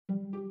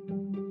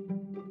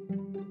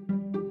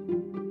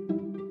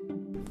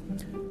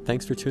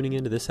Thanks for tuning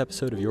in to this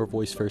episode of Your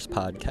Voice First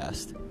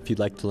podcast. If you'd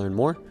like to learn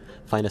more,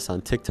 find us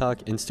on TikTok,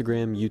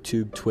 Instagram,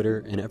 YouTube,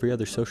 Twitter, and every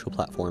other social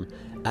platform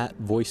at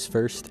Voice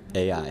First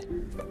AI.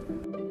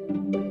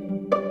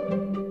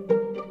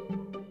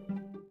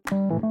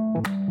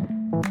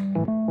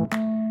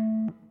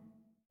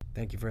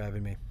 Thank you for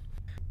having me.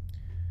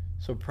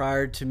 So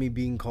prior to me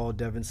being called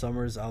Devin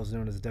Summers, I was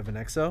known as Devin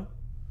XO.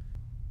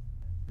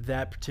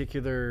 That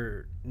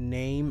particular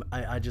name,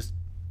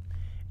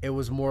 it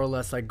was more or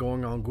less like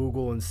going on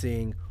Google and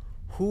seeing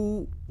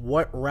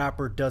what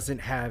rapper doesn't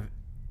have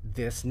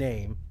this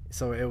name.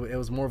 So it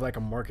was more of like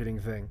a marketing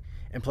thing.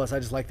 And plus, I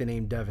just like the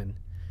name Devin.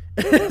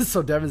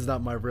 So Devin's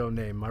not my real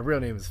name. My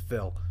real name is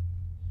Phil,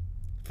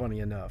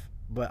 funny enough.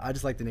 But I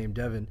just like the name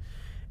Devin.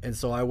 And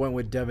so I went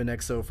with Devin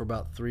XO for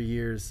about 3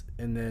 years.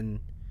 And then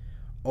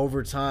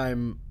over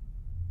time,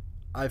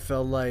 I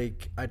felt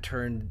like I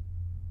turned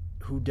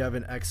who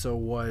Devin XO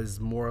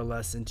was more or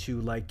less into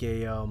like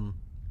a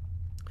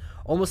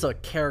almost a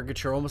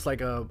caricature, almost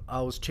like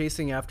I was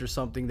chasing after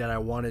something that I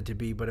wanted to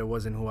be, but it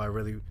wasn't who I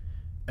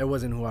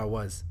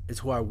was. It's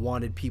who I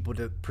wanted people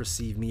to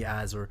perceive me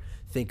as or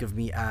think of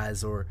me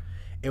as, or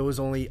it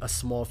was only a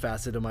small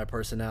facet of my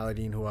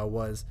personality and who I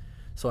was.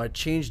 So I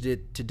changed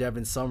it to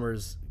Devin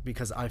Summers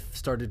because I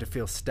started to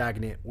feel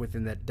stagnant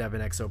within that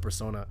Devin XO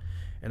persona,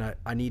 and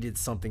I needed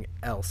something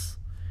else.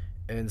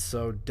 And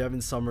so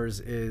Devin Summers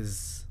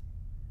is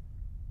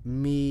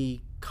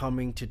me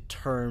coming to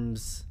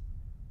terms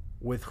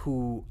with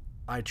who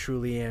I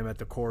truly am at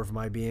the core of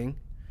my being,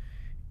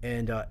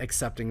 and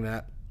accepting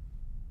that,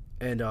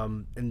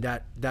 and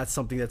that's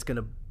something that's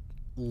gonna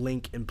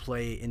link and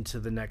play into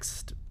the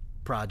next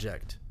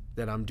project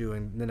that I'm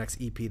doing, the next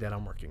EP that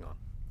I'm working on.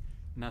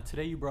 Now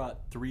today you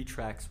brought 3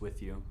 tracks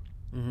with you.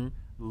 Mm-hmm.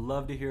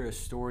 Love to hear a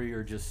story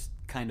or just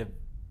kind of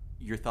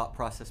your thought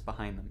process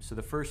behind them. So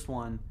the first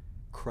one,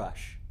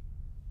 Crush.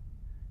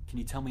 Can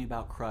you tell me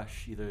about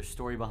Crush, either a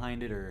story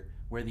behind it or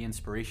where the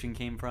inspiration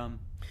came from?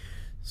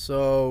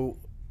 So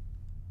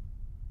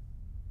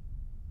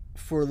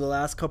for the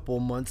last couple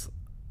of months,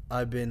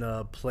 I've been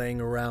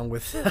playing around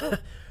with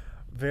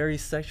very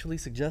sexually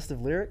suggestive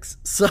lyrics.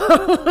 So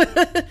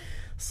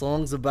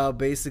songs about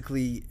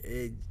basically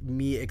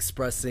me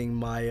expressing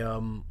my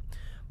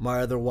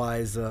my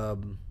otherwise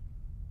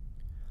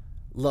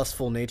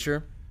lustful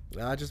nature.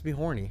 I just be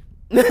horny.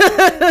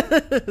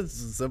 It's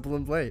simple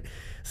and plain.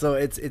 So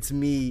it's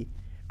me.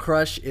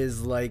 Crush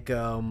is like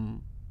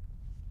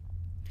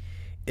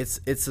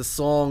it's a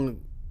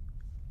song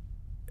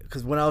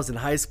because when I was in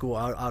high school,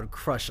 I would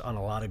crush on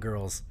a lot of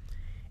girls,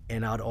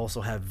 and I'd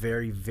also have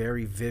very,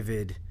 very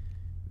vivid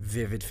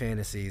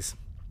fantasies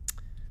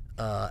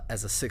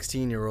as a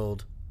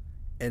 16-year-old.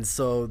 And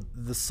so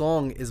the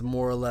song is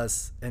more or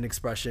less an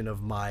expression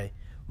of my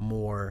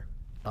more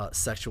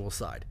sexual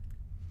side.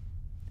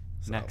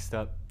 So, next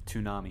up,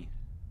 Toonami.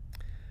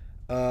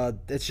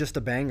 it's just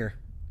a banger.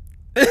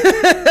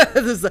 I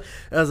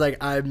was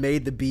like, I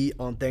made the beat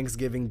on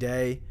Thanksgiving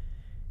Day,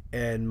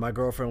 and my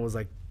girlfriend was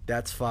like,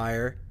 that's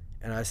fire.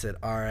 And I said,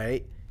 all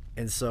right.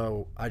 And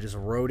so I just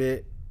wrote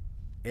it,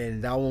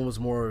 and that one was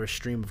more of a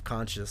stream of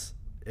conscious.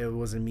 It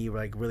wasn't me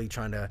like really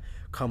trying to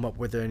come up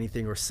with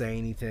anything or say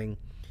anything.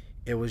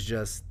 It was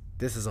just,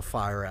 this is a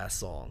fire ass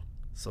song,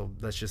 so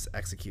let's just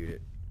execute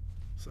it.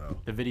 So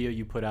The video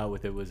you put out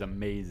with it was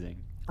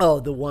amazing. oh,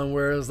 the one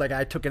where it was like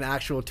I took an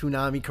actual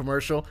Toonami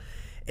commercial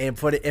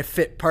and it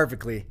fit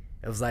perfectly.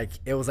 It was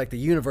like the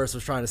universe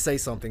was trying to say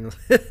something.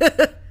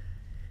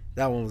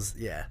 That one was,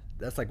 yeah,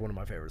 that's like one of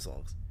my favorite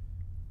songs.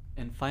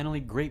 And finally,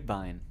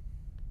 Grapevine.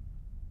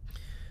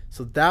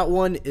 So that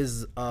one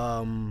is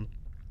that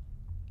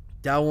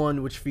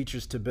one which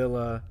features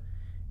Tabilla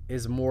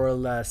is more or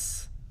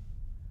less,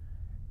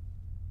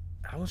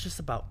 that one's just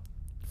about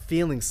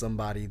feeling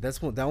somebody.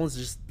 That one's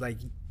just like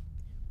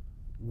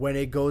when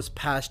it goes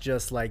past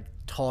just like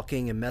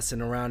talking and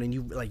messing around, and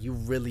you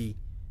really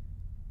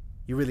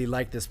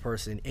like this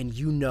person, and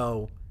you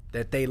know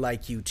that they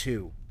like you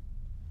too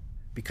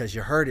because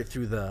you heard it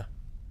through the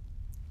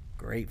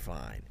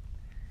grapevine.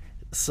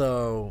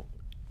 So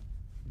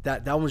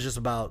that was just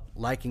about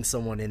liking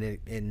someone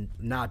and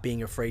not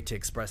being afraid to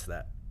express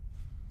that.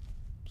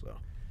 So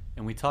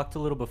And we talked a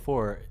little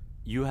before,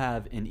 you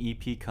have an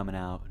EP coming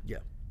out. yeah.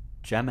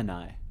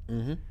 Gemini.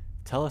 Mm-hmm.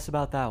 Tell us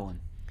about that one.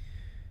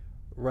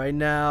 Right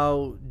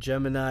now,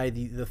 Gemini,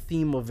 the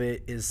theme of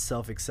it is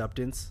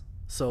self-acceptance.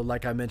 So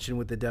like I mentioned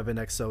with the Devin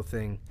XO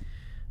thing,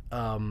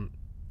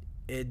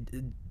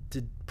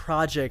 the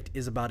project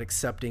is about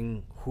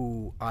accepting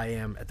who I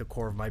am at the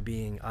core of my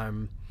being.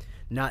 I'm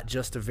not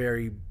just a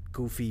very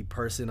goofy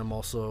person. I'm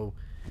also,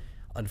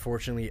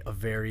 unfortunately, a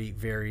very,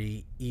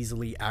 very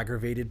easily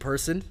aggravated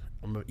person.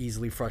 I'm an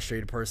easily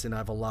frustrated person. I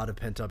have a lot of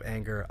pent-up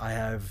anger. I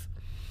have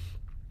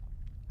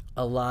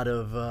a lot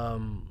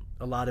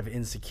of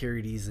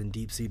insecurities and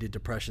deep-seated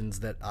depressions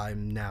that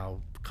I'm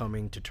now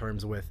coming to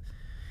terms with.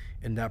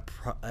 And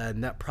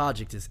that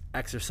project is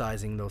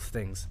exercising those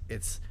things.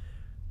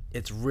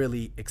 It's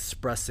really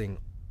expressing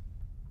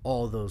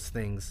all those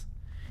things.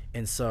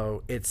 And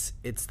so it's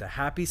the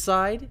happy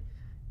side,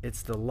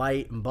 It's the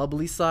light and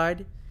bubbly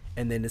side,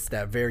 and then it's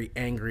that very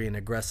angry and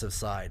aggressive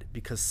side,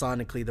 because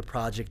sonically the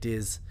project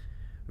is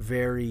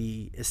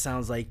it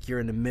sounds like you're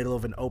in the middle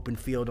of an open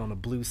field on a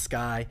blue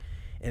sky,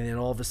 and then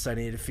all of a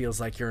sudden it feels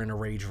like you're in a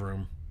rage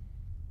room.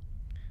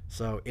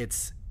 So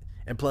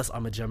and plus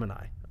I'm a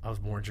Gemini. I was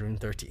born June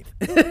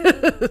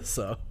 13th.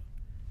 So,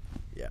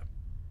 yeah.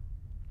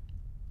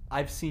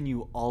 I've seen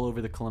you all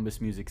over the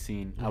Columbus music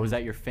scene. I was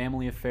at your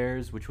Family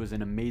Affairs, which was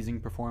an amazing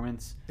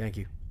performance. Thank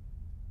you.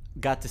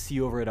 Got to see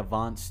you over at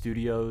Avant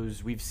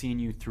Studios. We've seen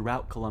you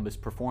throughout Columbus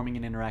performing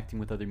and interacting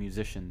with other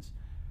musicians.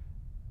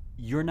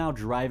 You're now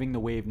driving the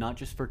wave, not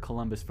just for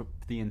Columbus, but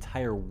for the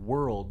entire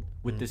world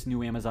with this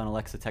new Amazon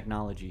Alexa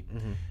technology.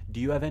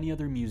 Do you have any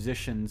other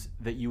musicians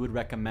that you would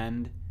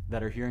recommend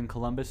that are here in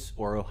Columbus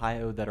or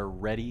Ohio that are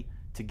ready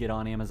to get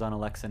on Amazon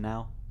Alexa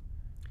now?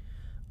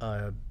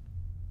 I'm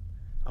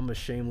gonna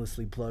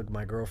shamelessly plug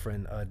my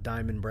girlfriend,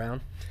 Diamond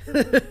Brown.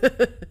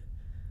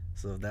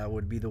 So that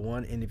would be the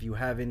one. And if you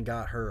haven't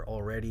got her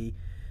already,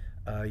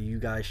 you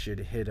guys should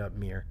hit up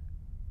Mir.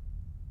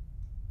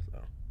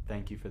 So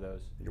Thank you for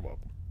those. You're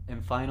welcome.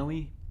 And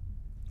finally,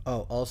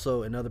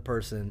 also another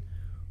person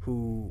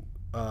who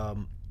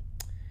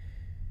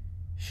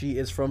she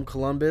is from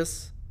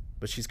Columbus,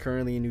 but she's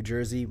currently in New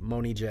Jersey,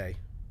 Moni J.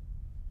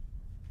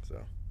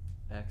 So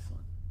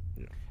excellent.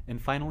 Yeah.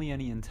 And finally,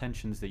 any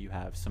intentions that you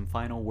have, some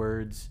final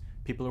words.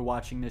 People are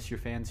watching this, your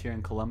fans here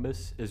in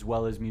Columbus, as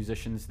well as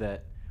musicians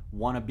that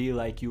want to be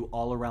like you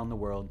all around the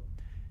world.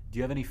 Do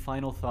you have any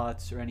final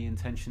thoughts or any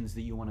intentions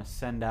that you want to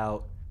send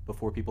out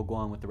before people go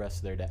on with the rest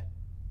of their day?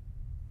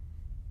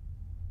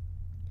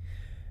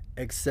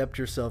 Accept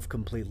yourself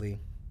completely,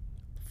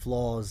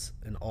 flaws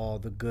and all,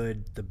 the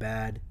good, the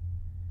bad,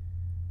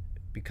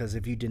 because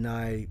if you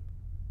deny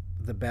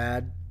the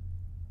bad,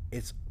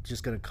 it's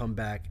just going to come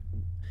back.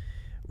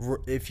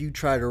 If you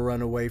try to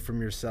run away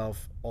from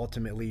yourself,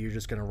 ultimately you're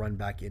just going to run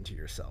back into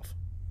yourself.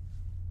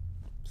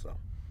 So,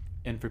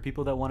 and for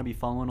people that want to be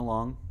following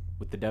along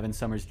with the Devin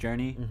Summers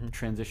journey,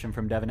 transition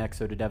from Devin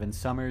XO to Devin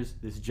Summers,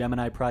 this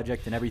Gemini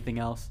project and everything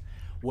else,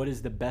 what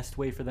is the best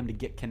way for them to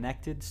get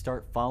connected,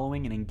 start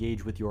following, and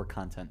engage with your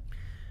content?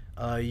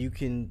 You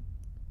can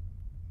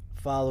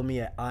follow me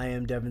at I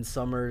am Devin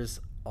Summers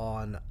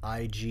on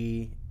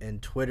IG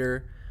and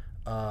Twitter.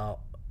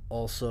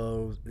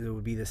 Also, it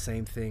would be the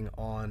same thing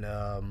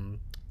on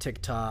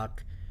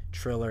TikTok,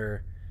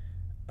 Triller.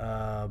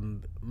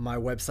 My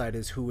website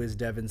is Who Is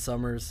Devin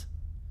Summers.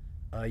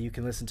 You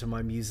can listen to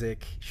my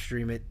music,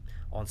 stream it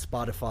on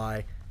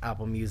Spotify,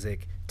 Apple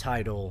Music,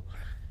 Tidal,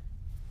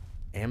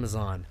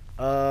 Amazon.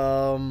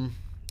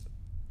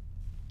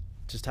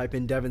 Just type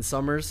in Devin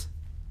Summers,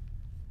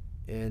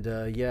 and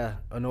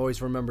and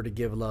always remember to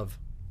give love.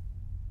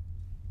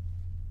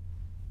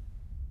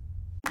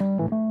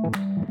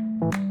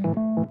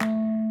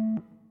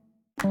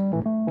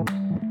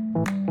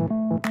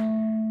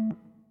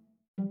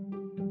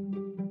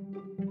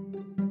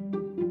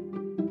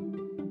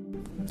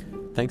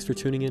 Thanks for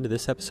tuning in to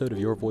this episode of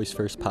Your Voice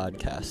First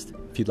podcast.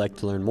 If you'd like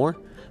to learn more,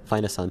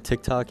 find us on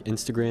TikTok,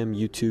 Instagram,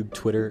 YouTube,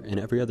 Twitter, and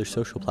every other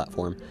social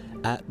platform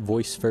at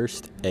Voice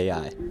First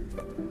AI.